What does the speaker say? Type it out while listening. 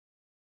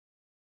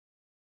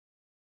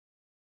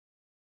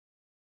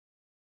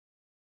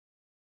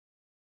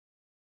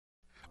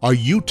Are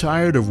you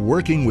tired of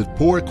working with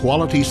poor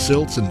quality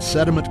silts and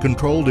sediment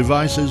control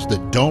devices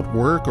that don't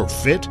work or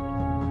fit?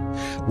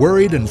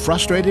 Worried and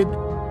frustrated?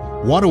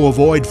 Want to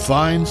avoid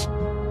fines?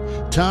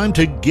 Time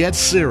to get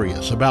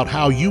serious about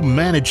how you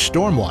manage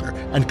stormwater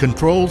and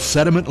control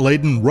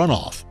sediment-laden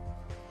runoff.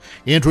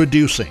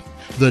 Introducing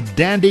the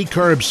Dandy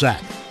Curb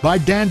Sack by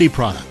Dandy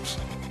Products.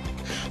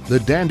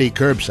 The Dandy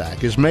Curb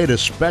Sack is made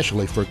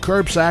especially for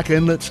curb sack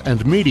inlets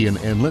and median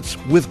inlets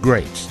with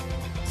grates.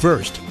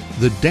 First,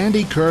 the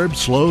Dandy Curb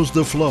slows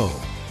the flow.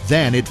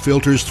 Then it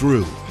filters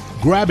through,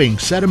 grabbing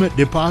sediment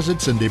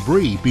deposits and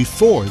debris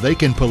before they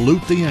can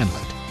pollute the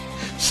inlet.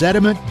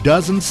 Sediment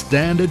doesn't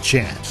stand a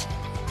chance.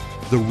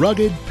 The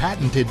rugged,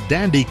 patented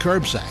Dandy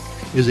Curb Sack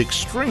is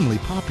extremely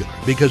popular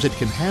because it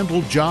can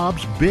handle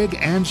jobs big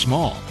and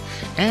small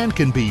and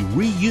can be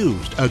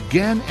reused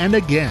again and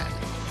again.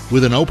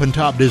 With an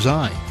open-top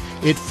design,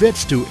 it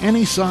fits to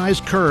any size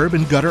curb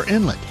and gutter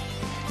inlet.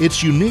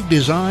 Its unique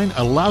design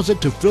allows it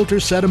to filter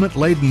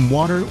sediment-laden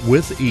water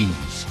with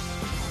ease.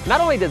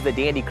 Not only does the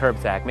Dandy Curb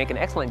Sack make an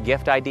excellent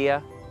gift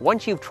idea,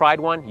 once you've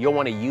tried one, you'll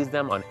want to use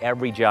them on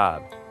every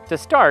job. To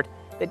start,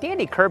 the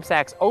Dandy Curb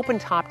Sack's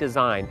open-top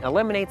design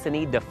eliminates the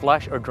need to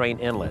flush or drain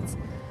inlets.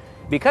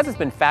 Because it's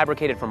been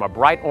fabricated from a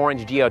bright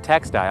orange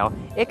geotextile,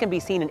 it can be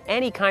seen in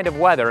any kind of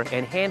weather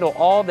and handle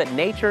all that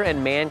nature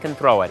and man can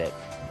throw at it.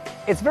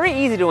 It's very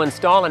easy to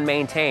install and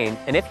maintain,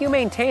 and if you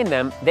maintain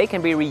them, they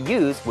can be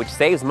reused, which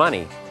saves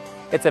money.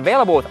 It's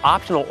available with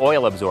optional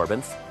oil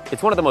absorbents.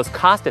 It's one of the most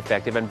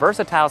cost-effective and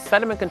versatile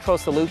sediment control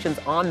solutions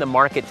on the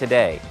market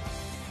today.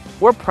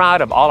 We're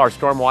proud of all our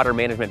stormwater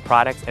management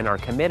products and are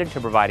committed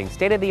to providing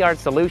state-of-the-art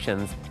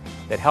solutions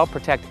that help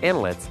protect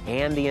inlets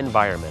and the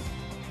environment.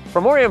 For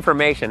more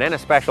information and a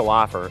special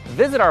offer,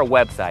 visit our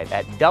website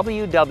at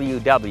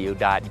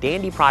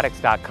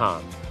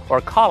www.dandyproducts.com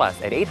or call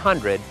us at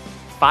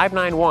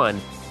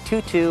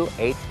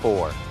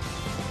 800-591-2284.